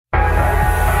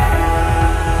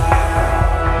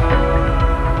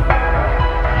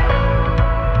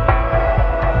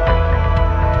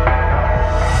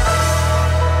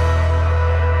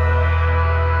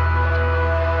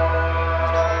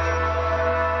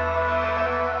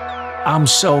I'm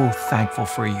so thankful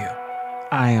for you.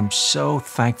 I am so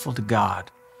thankful to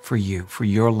God for you, for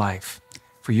your life,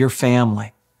 for your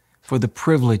family, for the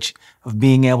privilege of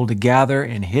being able to gather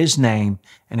in His name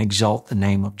and exalt the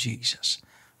name of Jesus.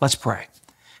 Let's pray.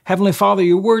 Heavenly Father,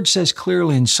 your word says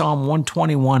clearly in Psalm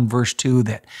 121, verse 2,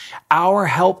 that our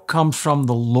help comes from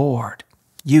the Lord,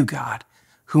 you, God,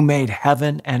 who made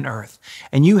heaven and earth.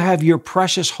 And you have your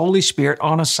precious Holy Spirit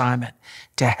on assignment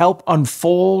to help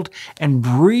unfold and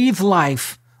breathe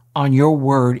life on your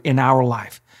word in our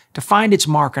life, to find its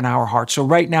mark in our hearts. So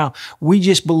right now, we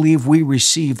just believe we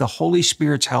receive the Holy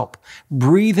Spirit's help,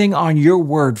 breathing on your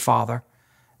word, Father,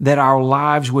 that our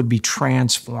lives would be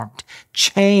transformed,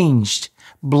 changed,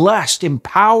 blessed,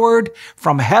 empowered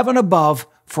from heaven above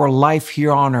for life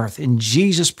here on earth. In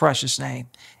Jesus' precious name,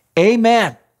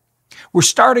 amen. We're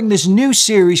starting this new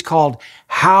series called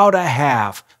How to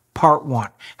Have, Part 1.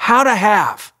 How to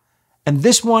Have. And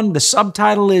this one, the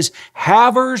subtitle is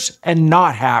Havers and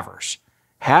Not Havers.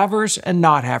 Havers and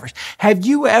Not Havers. Have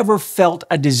you ever felt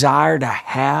a desire to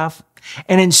have,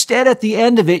 and instead at the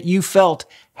end of it, you felt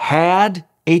had,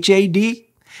 H-A-D?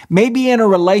 Maybe in a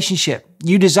relationship,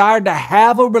 you desired to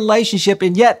have a relationship,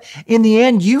 and yet in the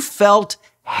end, you felt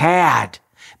had.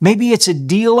 Maybe it's a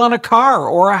deal on a car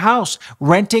or a house,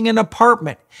 renting an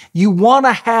apartment. You want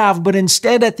to have, but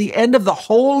instead at the end of the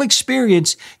whole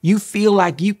experience, you feel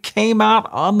like you came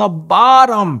out on the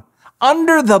bottom,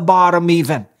 under the bottom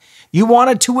even. You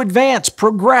wanted to advance,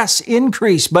 progress,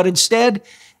 increase, but instead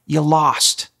you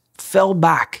lost, fell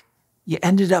back. You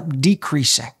ended up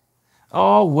decreasing.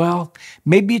 Oh, well,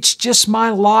 maybe it's just my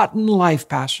lot in life,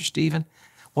 Pastor Stephen.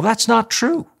 Well, that's not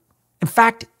true. In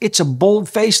fact, it's a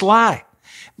bold-faced lie.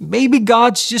 Maybe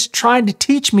God's just trying to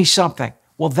teach me something.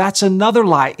 Well, that's another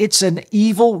lie. It's an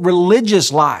evil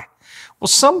religious lie. Well,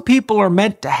 some people are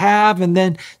meant to have, and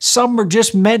then some are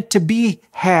just meant to be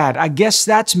had. I guess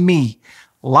that's me.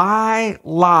 Lie,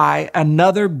 lie,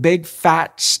 another big,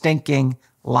 fat, stinking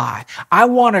lie. I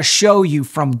want to show you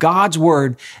from God's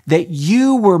word that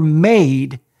you were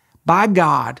made by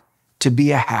God to be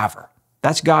a haver.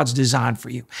 That's God's design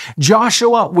for you.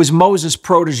 Joshua was Moses'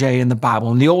 protege in the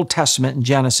Bible, in the Old Testament in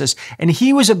Genesis, and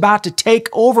he was about to take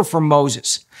over from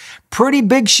Moses. Pretty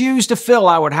big shoes to fill,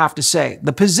 I would have to say.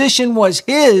 The position was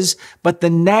his, but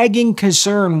the nagging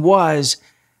concern was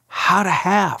how to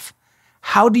have.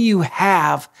 How do you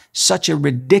have such a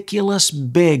ridiculous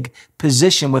big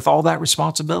position with all that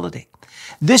responsibility?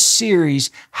 This series,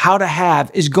 How to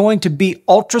Have, is going to be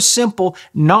ultra simple,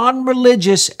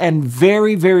 non-religious, and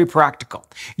very, very practical.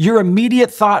 Your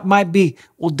immediate thought might be,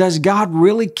 well, does God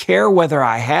really care whether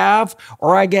I have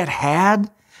or I get had?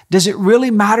 Does it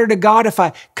really matter to God if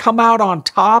I come out on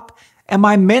top? Am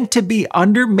I meant to be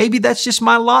under? Maybe that's just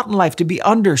my lot in life, to be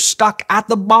under, stuck at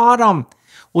the bottom.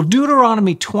 Well,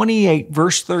 Deuteronomy 28,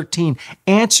 verse 13,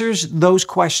 answers those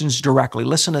questions directly.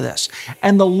 Listen to this.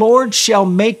 And the Lord shall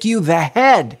make you the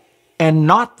head and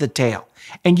not the tail,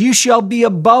 and you shall be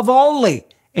above only,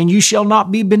 and you shall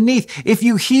not be beneath, if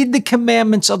you heed the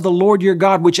commandments of the Lord your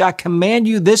God, which I command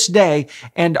you this day,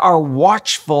 and are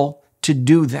watchful to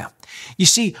do them. You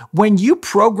see, when you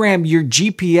program your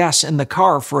GPS in the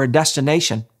car for a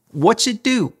destination, what's it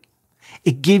do?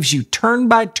 It gives you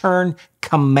turn-by-turn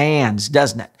commands,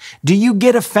 doesn't it? Do you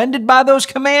get offended by those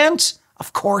commands?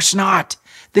 Of course not.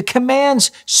 The commands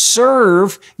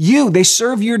serve you. They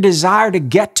serve your desire to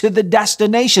get to the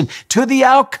destination, to the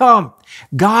outcome.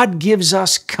 God gives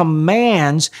us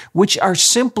commands, which are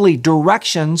simply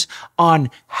directions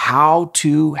on how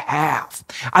to have.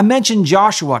 I mentioned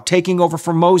Joshua taking over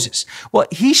from Moses. Well,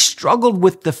 he struggled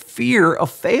with the fear of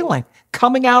failing,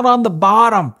 coming out on the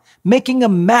bottom, making a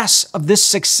mess of this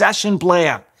succession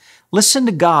plan. Listen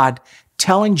to God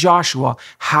telling Joshua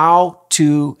how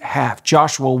to have.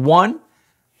 Joshua 1,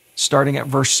 starting at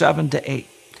verse 7 to 8.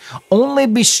 Only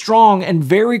be strong and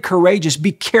very courageous.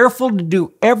 Be careful to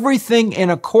do everything in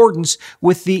accordance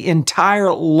with the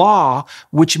entire law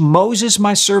which Moses,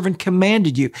 my servant,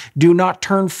 commanded you. Do not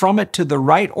turn from it to the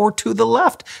right or to the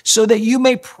left, so that you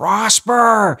may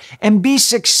prosper and be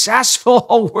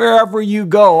successful wherever you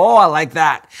go. Oh, I like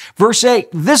that. Verse 8,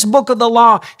 this book of the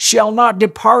law shall not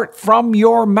depart from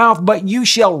your mouth, but you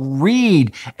shall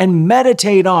read and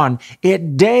meditate on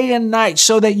it day and night,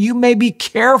 so that you may be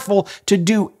careful to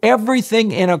do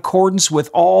everything in accordance with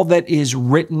all that is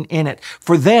written in it.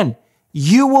 For then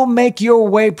you will make your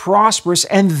way prosperous,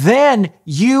 and then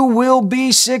you will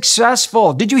be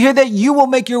successful. Did you hear that? You will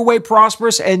make your way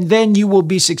prosperous, and then you will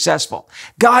be successful.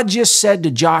 God just said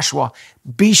to Joshua,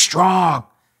 be strong.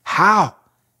 How?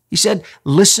 He said,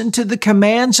 listen to the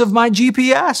commands of my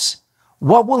GPS.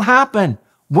 What will happen?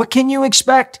 What can you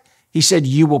expect? He said,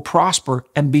 you will prosper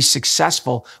and be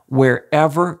successful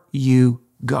wherever you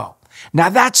go. Now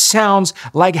that sounds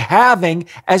like having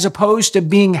as opposed to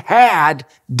being had,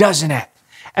 doesn't it?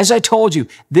 As I told you,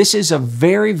 this is a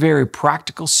very, very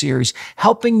practical series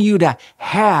helping you to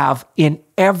have in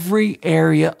every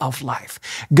area of life.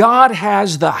 God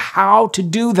has the how to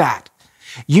do that.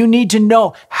 You need to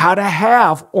know how to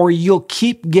have, or you'll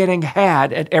keep getting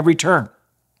had at every turn.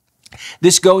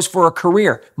 This goes for a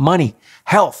career, money,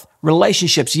 health,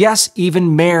 relationships, yes,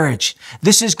 even marriage.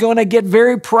 This is going to get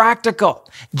very practical.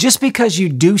 Just because you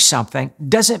do something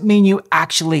doesn't mean you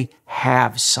actually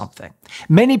have something.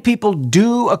 Many people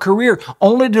do a career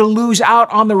only to lose out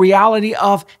on the reality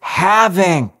of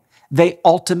having. They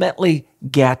ultimately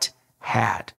get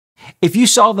had. If you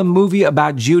saw the movie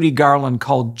about Judy Garland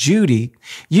called Judy,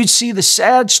 you'd see the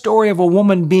sad story of a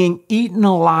woman being eaten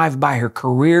alive by her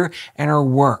career and her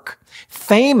work.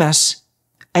 Famous,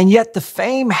 and yet the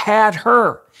fame had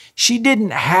her. She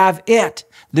didn't have it.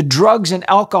 The drugs and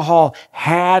alcohol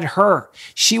had her.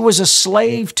 She was a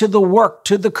slave to the work,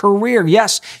 to the career.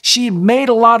 Yes, she made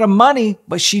a lot of money,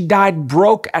 but she died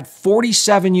broke at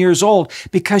 47 years old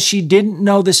because she didn't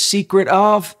know the secret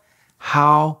of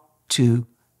how to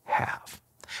have.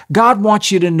 God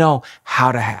wants you to know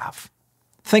how to have.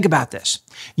 Think about this.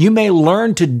 You may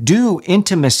learn to do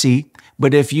intimacy,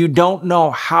 but if you don't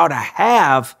know how to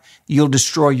have, you'll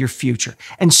destroy your future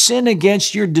and sin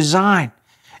against your design.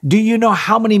 Do you know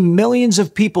how many millions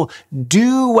of people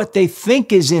do what they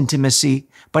think is intimacy,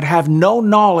 but have no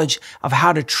knowledge of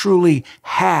how to truly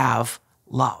have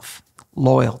love,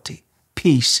 loyalty,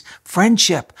 peace,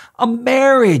 friendship, a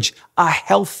marriage, a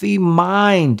healthy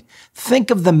mind?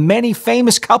 Think of the many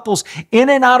famous couples in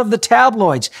and out of the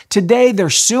tabloids. Today,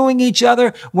 they're suing each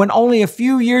other when only a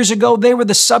few years ago, they were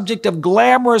the subject of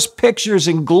glamorous pictures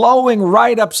and glowing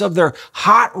write-ups of their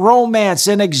hot romance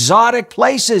in exotic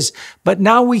places. But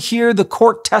now we hear the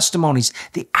court testimonies,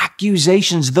 the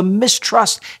accusations, the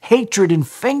mistrust, hatred, and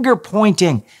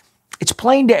finger-pointing. It's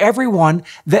plain to everyone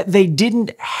that they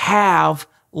didn't have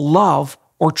love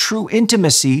or true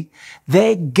intimacy.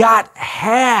 They got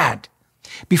had.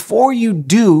 Before you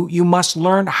do, you must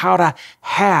learn how to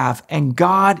have, and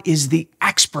God is the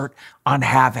expert on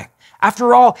having.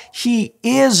 After all, He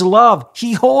is love.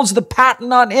 He holds the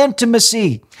patent on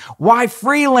intimacy. Why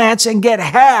freelance and get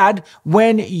had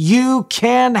when you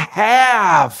can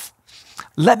have?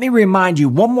 Let me remind you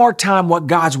one more time what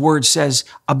God's word says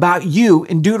about you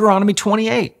in Deuteronomy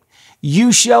 28.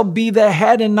 You shall be the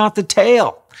head and not the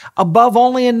tail, above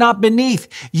only and not beneath.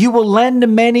 You will lend to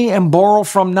many and borrow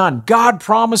from none. God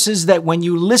promises that when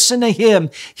you listen to Him,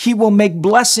 He will make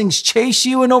blessings chase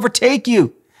you and overtake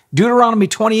you. Deuteronomy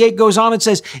 28 goes on and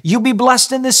says, you'll be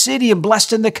blessed in the city and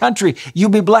blessed in the country. You'll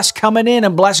be blessed coming in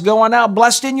and blessed going out,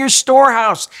 blessed in your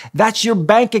storehouse. That's your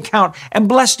bank account. And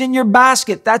blessed in your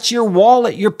basket. That's your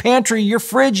wallet, your pantry, your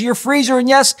fridge, your freezer, and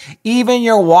yes, even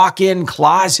your walk-in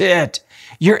closet.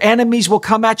 Your enemies will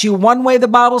come at you one way, the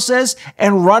Bible says,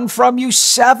 and run from you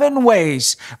 7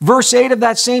 ways. Verse 8 of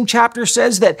that same chapter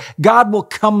says that God will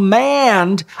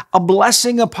command a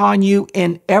blessing upon you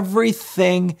in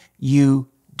everything you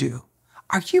do.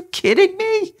 Are you kidding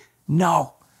me?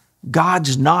 No,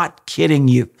 God's not kidding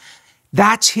you.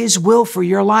 That's His will for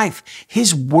your life,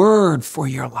 His word for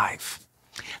your life.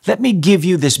 Let me give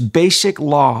you this basic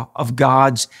law of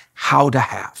God's how to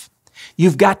have.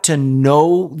 You've got to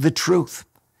know the truth.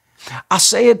 I'll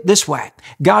say it this way.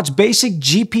 God's basic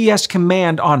GPS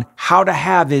command on how to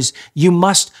have is you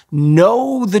must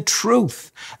know the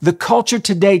truth. The culture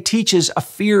today teaches a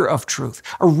fear of truth,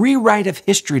 a rewrite of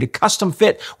history to custom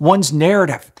fit one's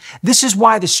narrative. This is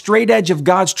why the straight edge of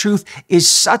God's truth is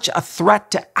such a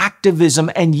threat to activism,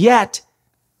 and yet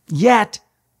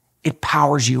it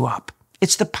powers you up.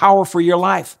 It's the power for your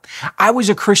life. I was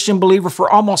a Christian believer for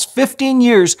almost 15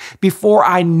 years before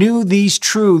I knew these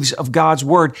truths of God's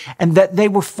word and that they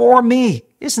were for me.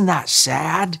 Isn't that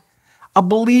sad? A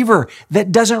believer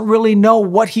that doesn't really know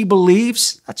what he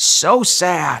believes? That's so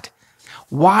sad.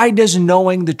 Why does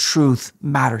knowing the truth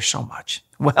matter so much?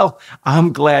 Well,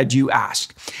 I'm glad you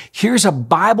asked. Here's a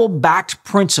Bible-backed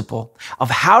principle of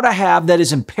how to have that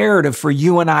is imperative for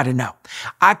you and I to know.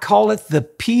 I call it the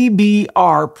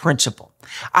PBR principle.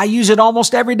 I use it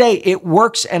almost every day. It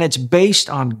works and it's based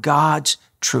on God's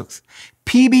truth.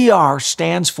 PBR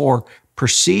stands for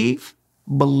perceive,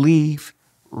 believe,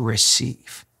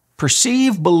 receive.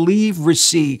 Perceive, believe,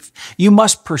 receive. You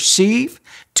must perceive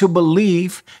to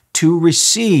believe to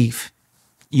receive.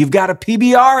 You've got to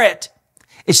PBR it.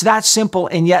 It's that simple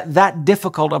and yet that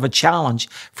difficult of a challenge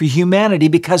for humanity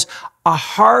because A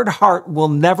hard heart will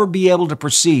never be able to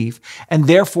perceive and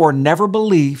therefore never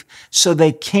believe, so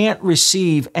they can't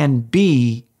receive and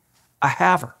be a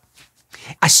haver.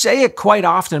 I say it quite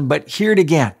often, but hear it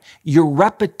again. Your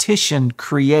repetition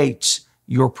creates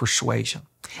your persuasion.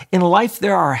 In life,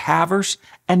 there are havers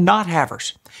and not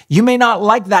havers. You may not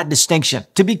like that distinction.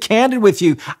 To be candid with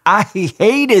you, I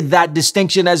hated that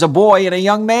distinction as a boy and a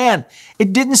young man.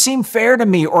 It didn't seem fair to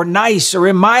me or nice, or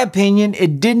in my opinion,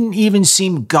 it didn't even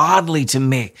seem godly to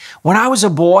me. When I was a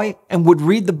boy and would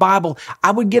read the Bible,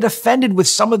 I would get offended with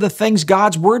some of the things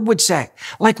God's word would say.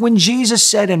 Like when Jesus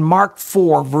said in Mark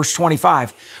 4, verse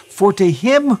 25, "For to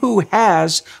him who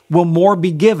has will more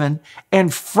be given,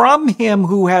 and from him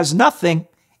who has nothing,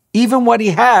 even what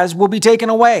he has will be taken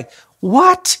away."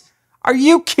 What? Are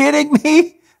you kidding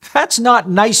me? That's not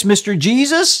nice, Mr.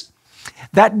 Jesus.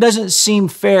 That doesn't seem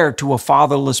fair to a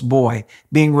fatherless boy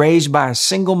being raised by a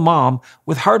single mom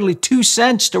with hardly 2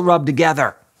 cents to rub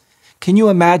together. Can you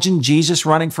imagine Jesus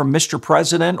running for Mr.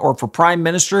 President or for Prime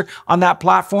Minister on that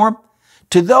platform?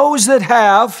 To those that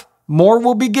have, more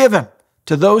will be given.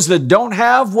 To those that don't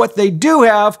have, what they do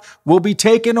have will be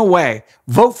taken away.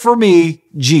 Vote for me,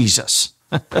 Jesus.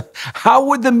 How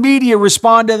would the media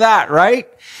respond to that, right?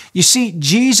 You see,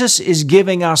 Jesus is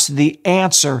giving us the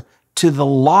answer to the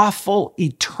lawful,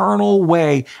 eternal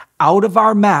way out of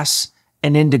our mess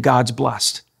and into God's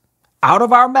blessed. Out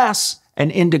of our mess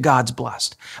and into God's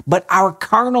blessed. But our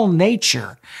carnal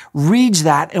nature reads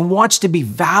that and wants to be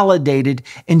validated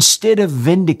instead of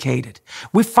vindicated.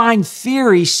 We find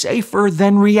theory safer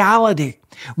than reality.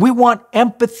 We want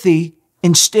empathy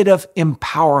instead of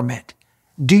empowerment.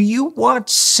 Do you want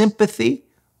sympathy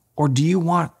or do you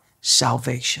want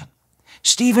salvation?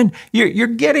 Stephen, you're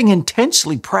getting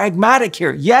intensely pragmatic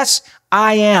here. Yes,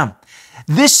 I am.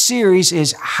 This series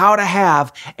is how to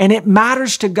have, and it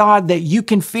matters to God that you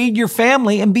can feed your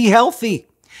family and be healthy.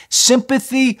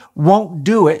 Sympathy won't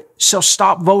do it, so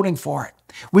stop voting for it.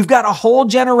 We've got a whole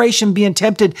generation being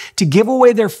tempted to give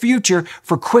away their future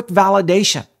for quick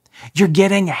validation. You're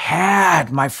getting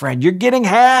had, my friend. You're getting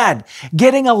had.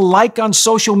 Getting a like on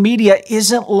social media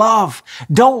isn't love.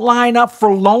 Don't line up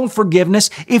for loan forgiveness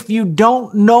if you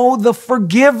don't know the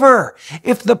forgiver.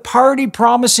 If the party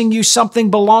promising you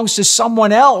something belongs to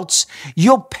someone else,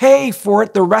 you'll pay for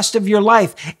it the rest of your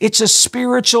life. It's a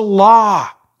spiritual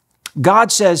law.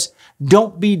 God says,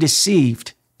 don't be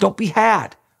deceived. Don't be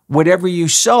had. Whatever you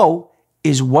sow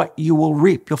is what you will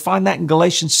reap. You'll find that in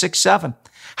Galatians 6:7.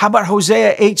 How about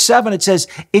Hosea 8:7? It says,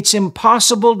 it's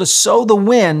impossible to sow the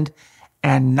wind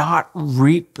and not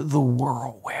reap the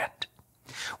whirlwind.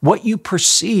 What you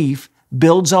perceive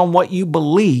builds on what you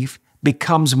believe,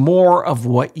 becomes more of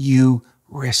what you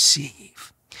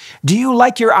receive. Do you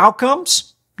like your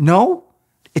outcomes? No?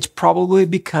 It's probably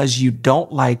because you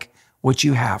don't like what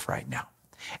you have right now.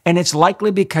 And it's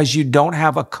likely because you don't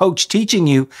have a coach teaching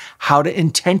you how to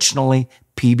intentionally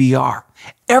PBR.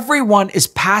 Everyone is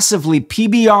passively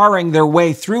PBRing their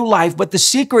way through life, but the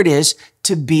secret is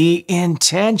to be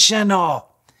intentional.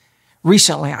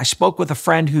 Recently, I spoke with a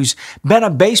friend who's been a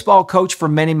baseball coach for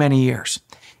many, many years.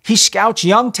 He scouts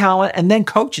young talent and then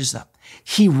coaches them.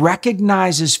 He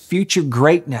recognizes future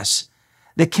greatness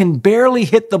that can barely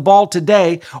hit the ball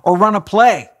today or run a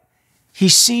play. He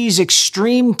sees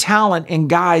extreme talent in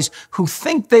guys who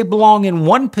think they belong in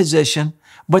one position,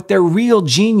 but their real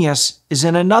genius is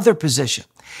in another position.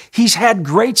 He's had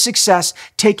great success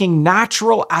taking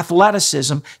natural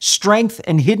athleticism, strength,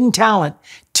 and hidden talent,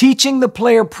 teaching the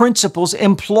player principles,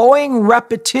 employing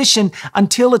repetition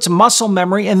until it's muscle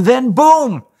memory, and then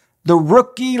boom, the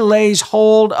rookie lays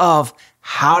hold of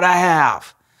how to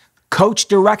have. Coach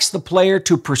directs the player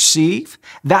to perceive.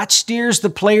 That steers the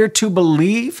player to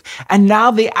believe. And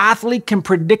now the athlete can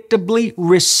predictably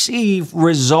receive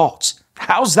results.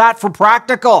 How's that for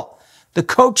practical? The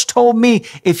coach told me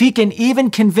if he can even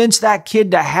convince that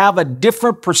kid to have a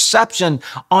different perception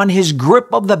on his grip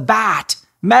of the bat,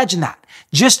 imagine that.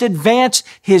 Just advance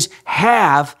his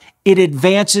have, it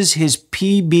advances his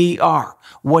PBR.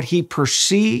 What he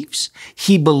perceives,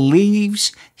 he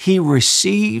believes, he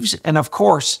receives, and of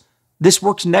course, this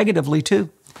works negatively too.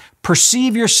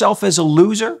 Perceive yourself as a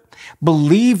loser,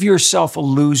 believe yourself a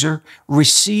loser,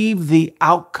 receive the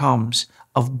outcomes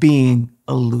of being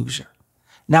a loser.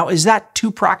 Now, is that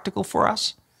too practical for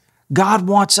us? God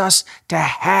wants us to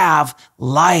have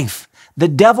life. The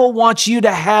devil wants you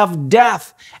to have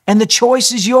death, and the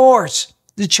choice is yours.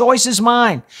 The choice is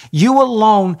mine. You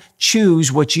alone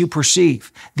choose what you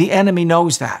perceive. The enemy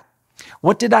knows that.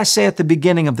 What did I say at the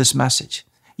beginning of this message?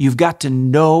 You've got to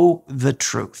know the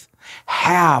truth.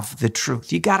 Have the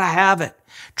truth. You got to have it.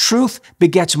 Truth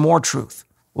begets more truth.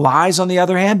 Lies, on the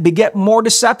other hand, beget more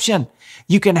deception.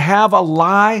 You can have a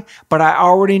lie, but I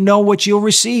already know what you'll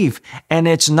receive, and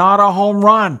it's not a home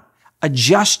run.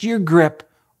 Adjust your grip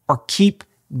or keep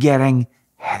getting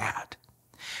had.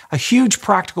 A huge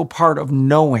practical part of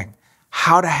knowing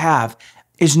how to have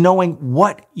is knowing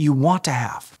what you want to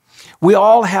have. We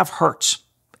all have hurts.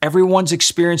 Everyone's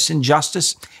experienced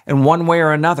injustice in one way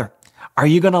or another. Are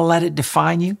you going to let it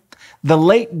define you? The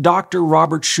late Dr.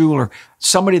 Robert Schuller,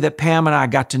 somebody that Pam and I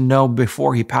got to know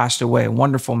before he passed away, a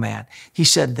wonderful man, he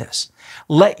said this: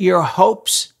 let your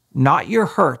hopes, not your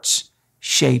hurts,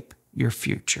 shape your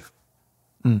future.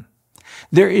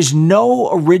 There is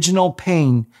no original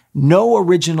pain, no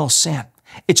original sin.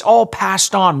 It's all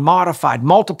passed on, modified,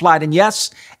 multiplied, and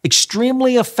yes,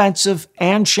 extremely offensive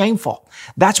and shameful.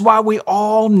 That's why we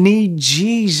all need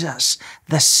Jesus,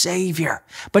 the Savior.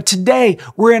 But today,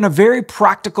 we're in a very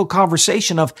practical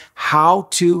conversation of how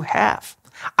to have.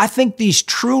 I think these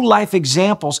true life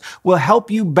examples will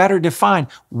help you better define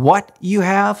what you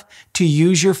have, to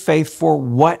use your faith for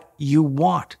what you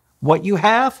want. What you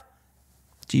have,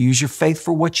 to use your faith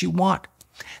for what you want.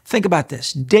 Think about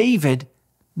this. David,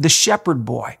 the shepherd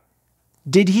boy,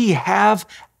 did he have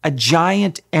a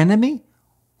giant enemy,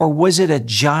 or was it a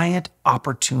giant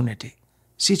opportunity?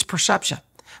 See, it's perception.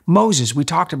 Moses, we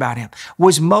talked about him.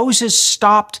 Was Moses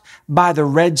stopped by the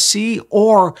Red Sea,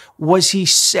 or was he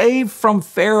saved from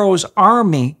Pharaoh's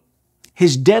army,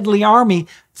 his deadly army,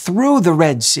 through the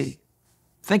Red Sea?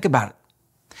 Think about it.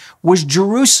 Was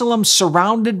Jerusalem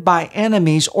surrounded by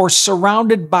enemies or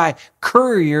surrounded by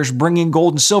couriers bringing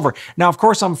gold and silver? Now, of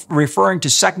course, I'm referring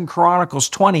to 2 Chronicles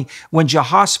 20, when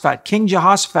Jehoshaphat, King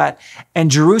Jehoshaphat,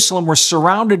 and Jerusalem were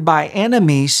surrounded by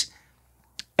enemies,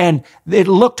 and it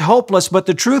looked hopeless, but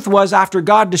the truth was, after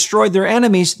God destroyed their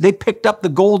enemies, they picked up the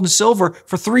gold and silver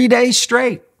for 3 days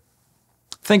straight.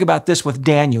 Think about this with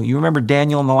Daniel. You remember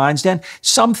Daniel in the lion's den?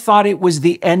 Some thought it was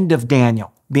the end of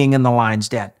Daniel being in the lion's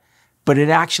den, but it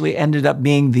actually ended up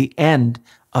being the end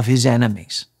of his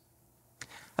enemies.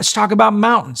 Let's talk about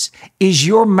mountains. Is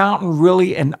your mountain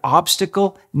really an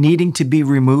obstacle needing to be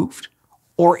removed?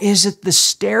 Or is it the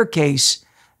staircase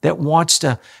that wants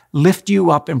to lift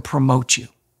you up and promote you?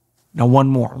 Now, one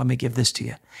more. Let me give this to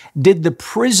you. Did the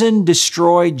prison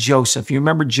destroy Joseph? You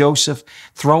remember Joseph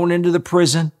thrown into the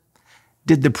prison?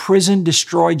 Did the prison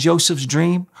destroy Joseph's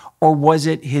dream? Or was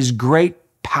it his great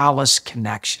palace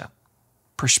connection?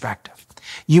 Perspective.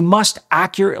 You must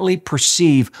accurately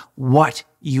perceive what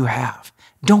you have.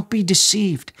 Don't be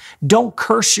deceived. Don't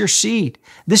curse your seed.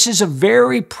 This is a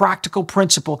very practical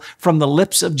principle from the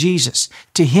lips of Jesus.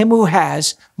 To him who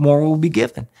has, more will be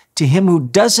given. To him who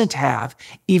doesn't have,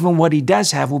 even what he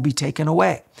does have will be taken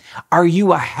away. Are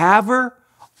you a haver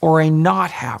or a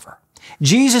not haver?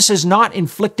 Jesus is not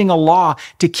inflicting a law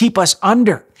to keep us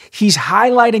under. He's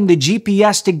highlighting the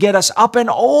GPS to get us up and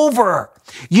over.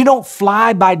 You don't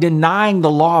fly by denying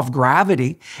the law of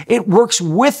gravity. It works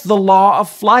with the law of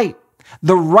flight.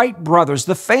 The Wright brothers,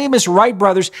 the famous Wright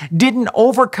brothers, didn't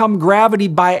overcome gravity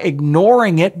by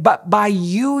ignoring it, but by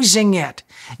using it.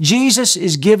 Jesus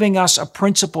is giving us a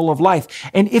principle of life.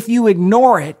 And if you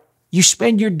ignore it, you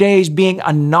spend your days being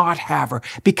a not-haver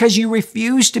because you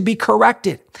refuse to be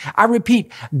corrected. I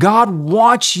repeat, God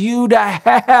wants you to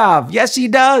have. Yes, he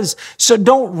does. So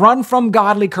don't run from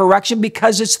godly correction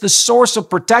because it's the source of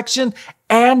protection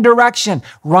and direction.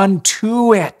 Run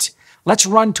to it. Let's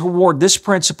run toward this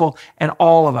principle and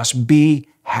all of us be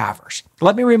havers.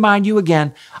 Let me remind you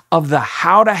again of the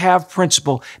how to have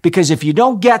principle, because if you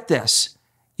don't get this,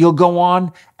 you'll go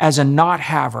on as a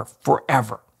not-haver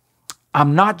forever.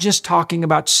 I'm not just talking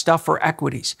about stuff or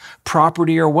equities,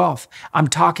 property or wealth. I'm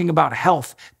talking about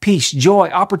health, peace, joy,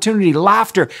 opportunity,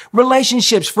 laughter,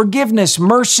 relationships, forgiveness,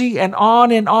 mercy, and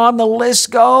on the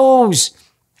list goes.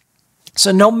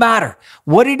 So no matter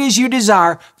what it is you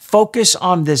desire, focus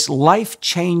on this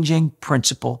life-changing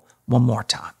principle one more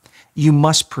time. You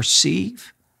must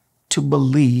perceive to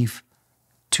believe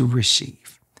to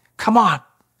receive. Come on.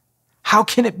 How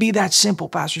can it be that simple,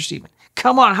 Pastor Stephen?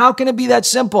 Come on. How can it be that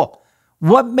simple?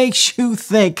 What makes you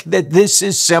think that this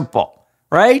is simple,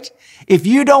 right? If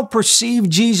you don't perceive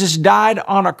Jesus died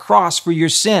on a cross for your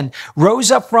sin, rose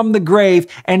up from the grave,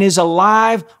 and is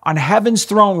alive on heaven's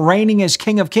throne, reigning as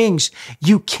King of Kings,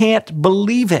 you can't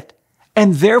believe it.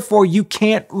 And therefore you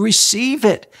can't receive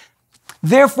it.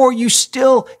 Therefore you're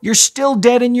still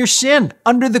dead in your sin,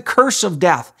 under the curse of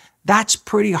death. That's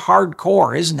pretty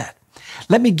hardcore, isn't it?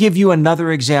 Let me give you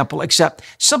another example, except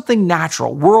something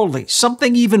natural, worldly,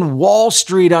 something even Wall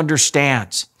Street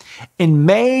understands. In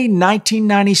May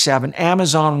 1997,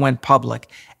 Amazon went public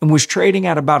and was trading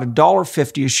at about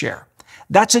 $1.50 a share.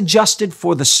 That's adjusted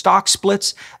for the stock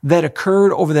splits that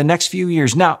occurred over the next few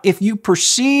years. Now, if you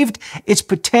perceived its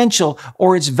potential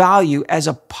or its value as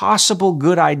a possible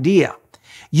good idea,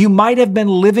 you might have been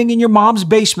living in your mom's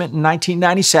basement in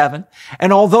 1997,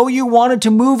 and although you wanted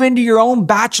to move into your own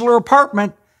bachelor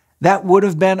apartment, that would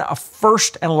have been a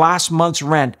first and last month's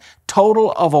rent,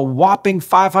 total of a whopping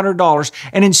 $500.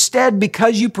 And instead,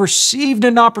 because you perceived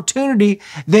an opportunity,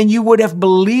 then you would have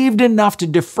believed enough to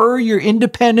defer your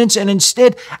independence and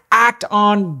instead act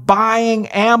on buying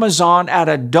Amazon at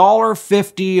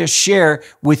 $1.50 a share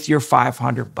with your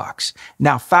 $500.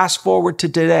 Now, fast forward to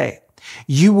today.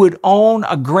 You would own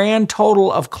a grand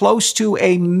total of close to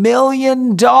 $1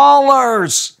 million.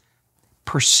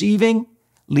 Perceiving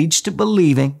leads to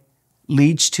believing,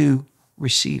 leads to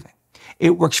receiving.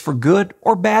 It works for good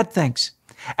or bad things.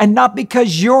 And not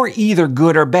because you're either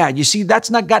good or bad. You see, that's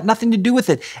not got nothing to do with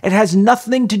it. It has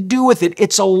nothing to do with it.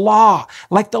 It's a law,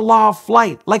 like the law of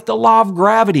flight, like the law of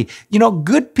gravity. You know,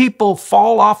 good people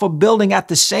fall off a building at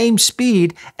the same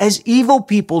speed as evil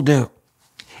people do.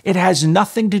 It has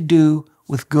nothing to do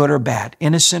with good or bad,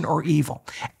 innocent or evil.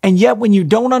 And yet, when you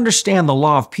don't understand the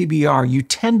law of PBR, you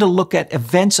tend to look at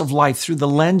events of life through the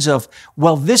lens of,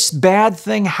 well, this bad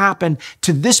thing happened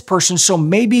to this person, so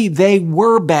maybe they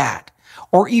were bad.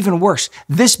 Or even worse,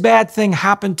 this bad thing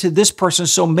happened to this person,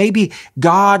 so maybe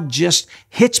God just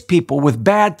hits people with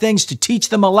bad things to teach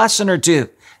them a lesson or two.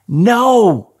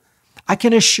 No, I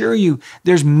can assure you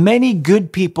there's many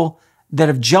good people that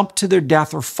have jumped to their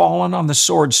death or fallen on the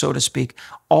sword, so to speak,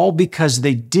 all because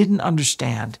they didn't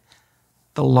understand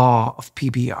the law of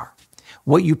PBR.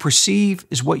 What you perceive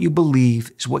is what you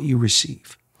believe is what you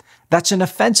receive. That's an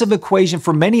offensive equation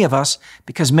for many of us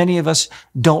because many of us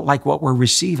don't like what we're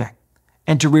receiving.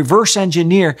 And to reverse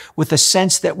engineer with a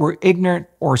sense that we're ignorant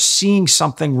or seeing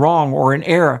something wrong or an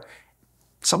error,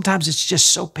 sometimes it's just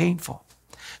so painful.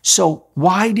 So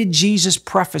why did Jesus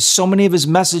preface so many of his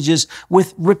messages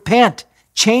with repent,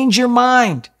 change your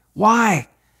mind? Why?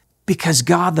 Because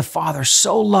God the Father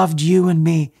so loved you and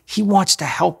me, he wants to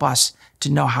help us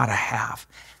to know how to have.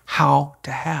 How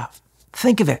to have.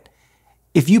 Think of it.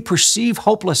 If you perceive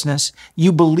hopelessness,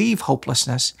 you believe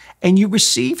hopelessness, and you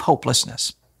receive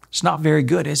hopelessness. It's not very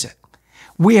good, is it?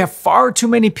 We have far too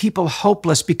many people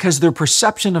hopeless because their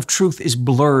perception of truth is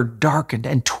blurred, darkened,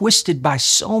 and twisted by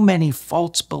so many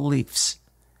false beliefs.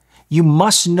 You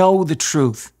must know the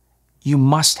truth. You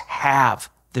must have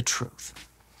the truth.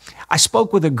 I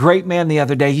spoke with a great man the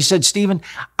other day. He said, Stephen,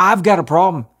 I've got a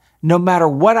problem. No matter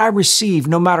what I receive,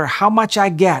 no matter how much I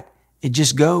get, it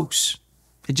just goes.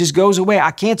 It just goes away.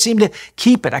 I can't seem to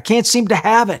keep it. I can't seem to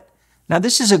have it. Now,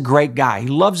 this is a great guy. He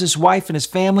loves his wife and his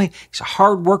family. He's a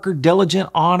hard worker, diligent,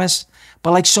 honest.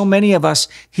 But like so many of us,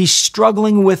 he's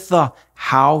struggling with the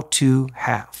how to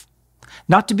have.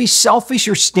 Not to be selfish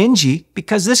or stingy,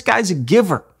 because this guy's a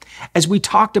giver. As we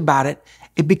talked about it,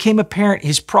 it became apparent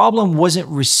his problem wasn't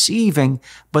receiving,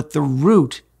 but the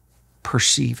root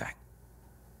perceiving.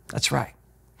 That's right.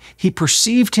 He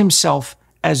perceived himself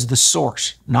as the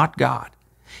source, not God.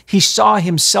 He saw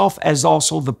himself as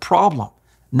also the problem,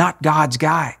 not God's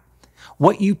guy.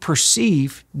 What you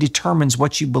perceive determines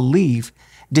what you believe,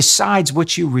 decides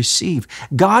what you receive.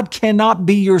 God cannot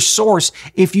be your source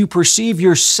if you perceive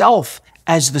yourself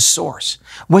as the source.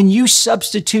 When you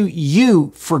substitute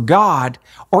you for God,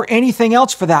 or anything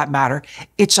else for that matter,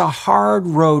 it's a hard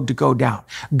road to go down.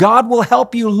 God will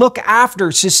help you look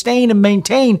after, sustain, and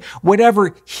maintain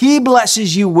whatever he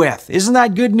blesses you with. Isn't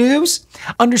that good news?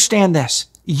 Understand this.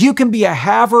 You can be a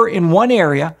haver in one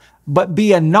area, but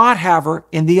be a not haver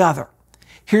in the other.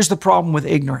 Here's the problem with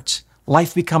ignorance.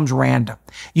 Life becomes random.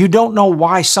 You don't know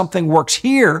why something works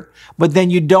here, but then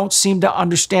you don't seem to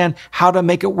understand how to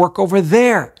make it work over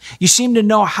there. You seem to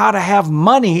know how to have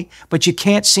money, but you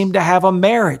can't seem to have a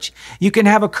marriage. You can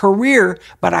have a career,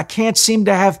 but I can't seem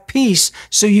to have peace,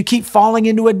 so you keep falling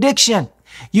into addiction.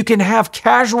 You can have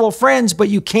casual friends, but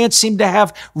you can't seem to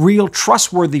have real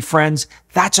trustworthy friends.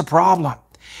 That's a problem.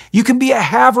 You can be a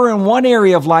haver in one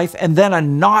area of life and then a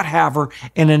not haver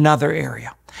in another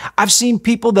area. I've seen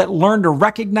people that learn to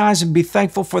recognize and be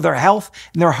thankful for their health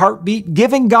and their heartbeat,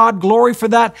 giving God glory for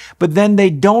that, but then they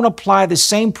don't apply the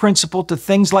same principle to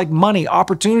things like money,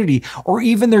 opportunity, or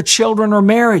even their children or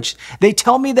marriage. They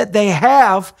tell me that they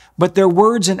have, but their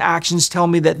words and actions tell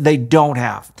me that they don't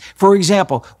have. For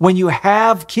example, when you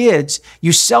have kids,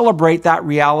 you celebrate that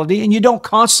reality and you don't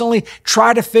constantly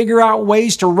try to figure out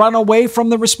ways to run away from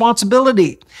the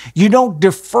responsibility. You don't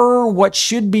defer what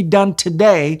should be done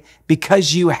today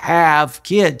because you you have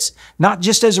kids, not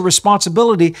just as a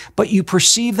responsibility, but you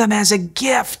perceive them as a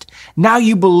gift. Now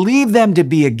you believe them to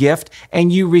be a gift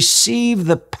and you receive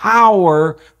the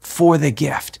power for the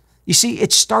gift. You see,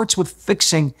 it starts with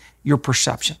fixing your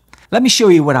perception. Let me show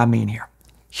you what I mean here.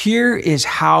 Here is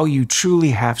how you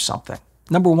truly have something.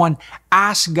 Number one,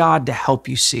 ask God to help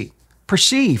you see,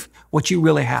 perceive what you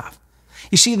really have.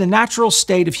 You see, the natural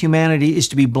state of humanity is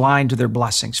to be blind to their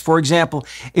blessings. For example,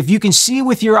 if you can see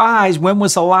with your eyes, when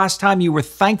was the last time you were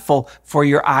thankful for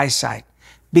your eyesight?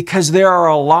 Because there are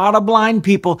a lot of blind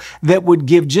people that would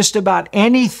give just about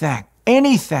anything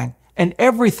and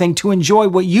everything to enjoy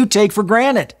what you take for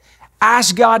granted.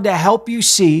 Ask God to help you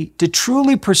see, to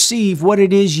truly perceive what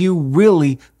it is you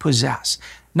really possess.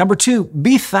 Number two,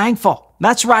 be thankful.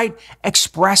 That's right.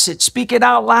 Express it. Speak it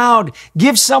out loud.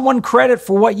 Give someone credit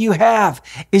for what you have.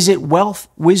 Is it wealth,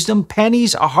 wisdom,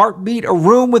 pennies, a heartbeat, a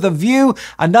room with a view,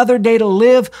 another day to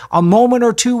live, a moment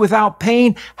or two without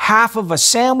pain, half of a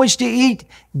sandwich to eat?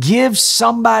 Give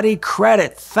somebody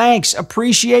credit, thanks,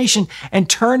 appreciation, and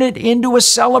turn it into a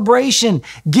celebration.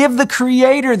 Give the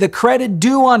Creator the credit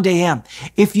due unto Him.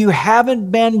 If you haven't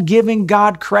been giving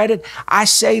God credit, I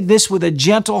say this with a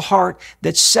gentle heart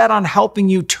that's set on helping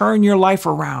you turn your life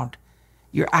around.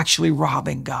 You're actually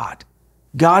robbing God.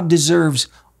 God deserves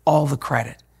all the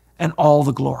credit and all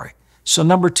the glory. So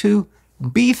number two,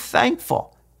 be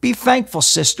thankful. Be thankful,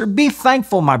 sister. Be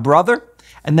thankful, my brother.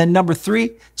 And then number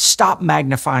three, stop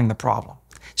magnifying the problem.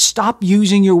 Stop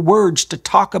using your words to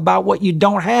talk about what you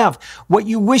don't have, what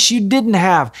you wish you didn't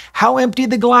have, how empty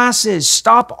the glass is.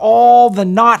 Stop all the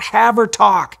not haver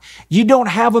talk. You don't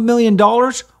have $1 million?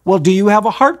 Well, do you have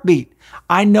a heartbeat?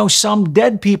 I know some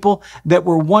dead people that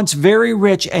were once very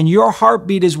rich, and your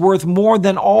heartbeat is worth more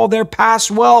than all their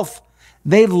past wealth.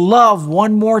 They love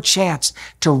one more chance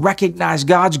to recognize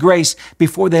God's grace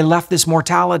before they left this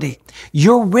mortality.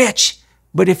 You're rich.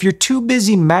 But if you're too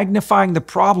busy magnifying the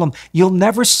problem, you'll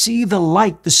never see the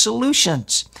light, the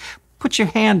solutions. Put your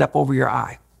hand up over your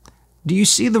eye. Do you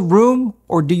see the room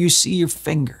or do you see your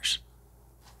fingers?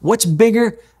 What's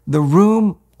bigger, the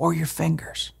room or your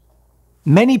fingers?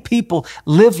 Many people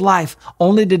live life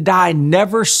only to die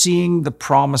never seeing the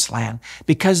promised land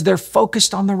because they're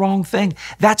focused on the wrong thing.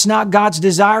 That's not God's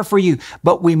desire for you,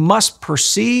 but we must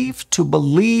perceive to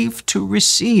believe to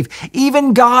receive.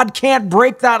 Even God can't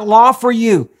break that law for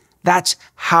you. That's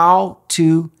how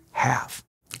to have.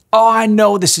 Oh, I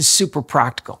know this is super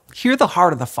practical. Hear the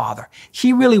heart of the Father.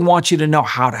 He really wants you to know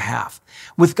how to have.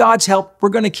 With God's help, we're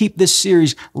going to keep this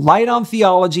series light on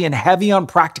theology and heavy on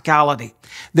practicality.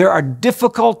 There are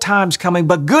difficult times coming,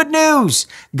 but good news!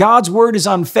 God's word is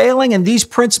unfailing, and these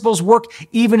principles work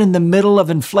even in the middle of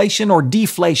inflation or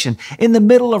deflation, in the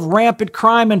middle of rampant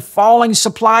crime and falling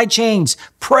supply chains.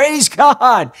 Praise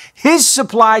God! His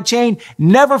supply chain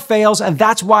never fails, and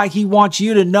that's why He wants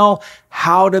you to know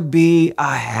how to be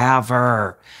a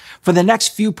haver. For the next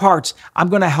few parts, I'm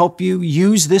going to help you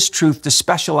use this truth to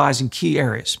specialize in key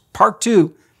areas. Part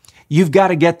 2, you've got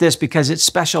to get this because it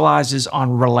specializes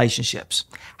on relationships.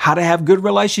 How to have good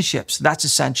relationships, that's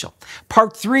essential.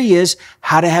 Part 3 is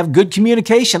how to have good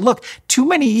communication. Look, too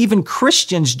many even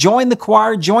Christians join the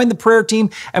choir, join the prayer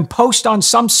team, and post on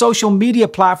some social media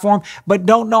platform, but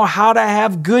don't know how to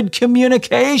have good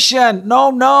communication.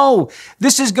 No.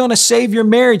 This is going to save your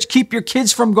marriage, keep your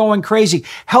kids from going crazy,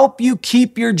 help you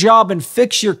keep your job, and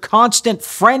fix your constant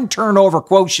friend turnover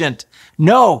quotient.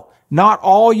 No. Not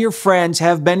all your friends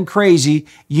have been crazy.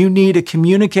 You need a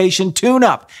communication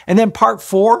tune-up. And then part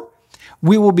 4,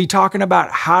 we will be talking about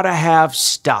how to have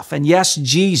stuff. And yes,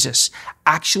 Jesus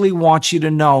actually wants you to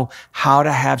know how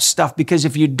to have stuff because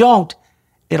if you don't,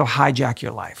 it'll hijack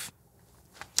your life.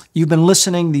 You've been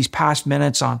listening these past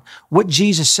minutes on what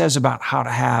Jesus says about how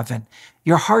to have, and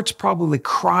your heart's probably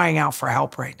crying out for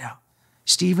help right now.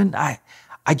 Stephen, I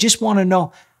just want to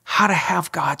know how to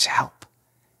have God's help.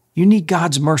 You need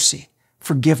God's mercy,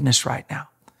 forgiveness right now.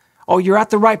 Oh, you're at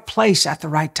the right place at the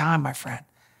right time, my friend.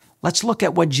 Let's look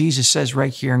at what Jesus says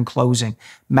right here in closing.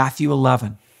 Matthew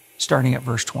 11, starting at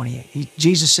verse 28.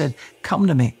 Jesus said, "Come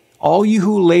to me, all you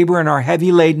who labor and are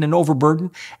heavy laden and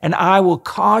overburdened, and I will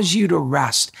cause you to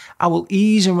rest. I will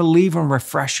ease and relieve and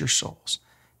refresh your souls.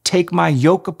 Take my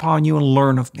yoke upon you and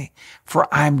learn of me,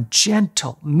 for I am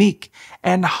gentle, meek,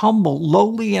 and humble,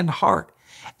 lowly in heart.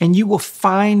 And you will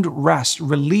find rest,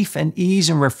 relief, and ease,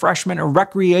 and refreshment, and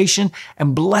recreation,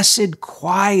 and blessed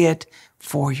quiet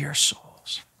for your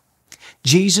souls."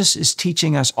 Jesus is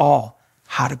teaching us all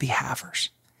how to be havers.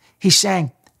 He's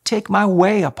saying, take my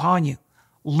way upon you.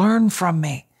 Learn from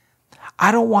me.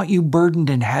 I don't want you burdened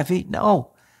and heavy, no,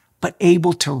 but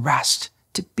able to rest,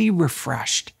 to be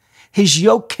refreshed. His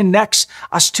yoke connects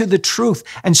us to the truth,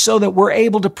 and so that we're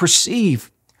able to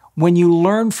perceive. When you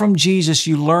learn from Jesus,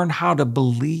 you learn how to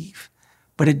believe,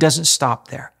 but it doesn't stop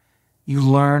there. You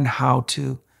learn how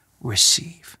to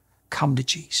receive. Come to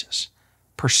Jesus.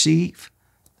 Perceive,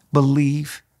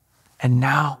 believe, and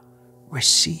now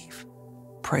receive.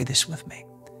 Pray this with me.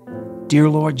 Dear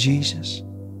Lord Jesus,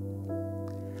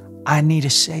 I need a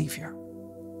Savior.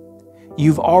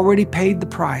 You've already paid the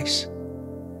price.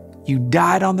 You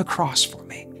died on the cross for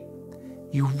me.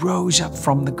 You rose up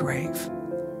from the grave.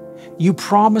 You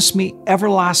promised me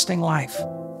everlasting life.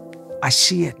 I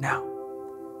see it now.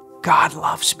 God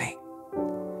loves me.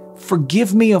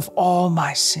 Forgive me of all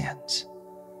my sins.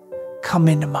 Come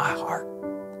into my heart.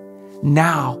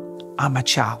 Now I'm a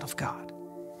child of God.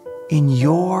 In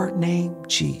your name,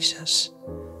 Jesus.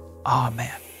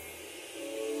 Amen.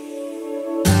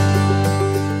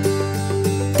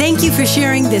 Thank you for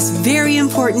sharing this very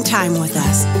important time with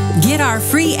us. Get our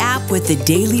free app with the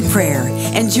daily prayer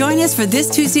and join us for this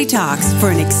Tuesday Talks for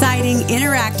an exciting,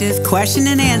 interactive question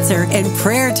and answer and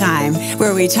prayer time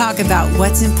where we talk about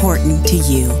what's important to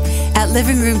you. At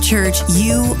Living Room Church,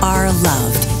 you are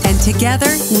loved, and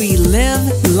together we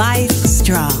live life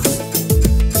strong.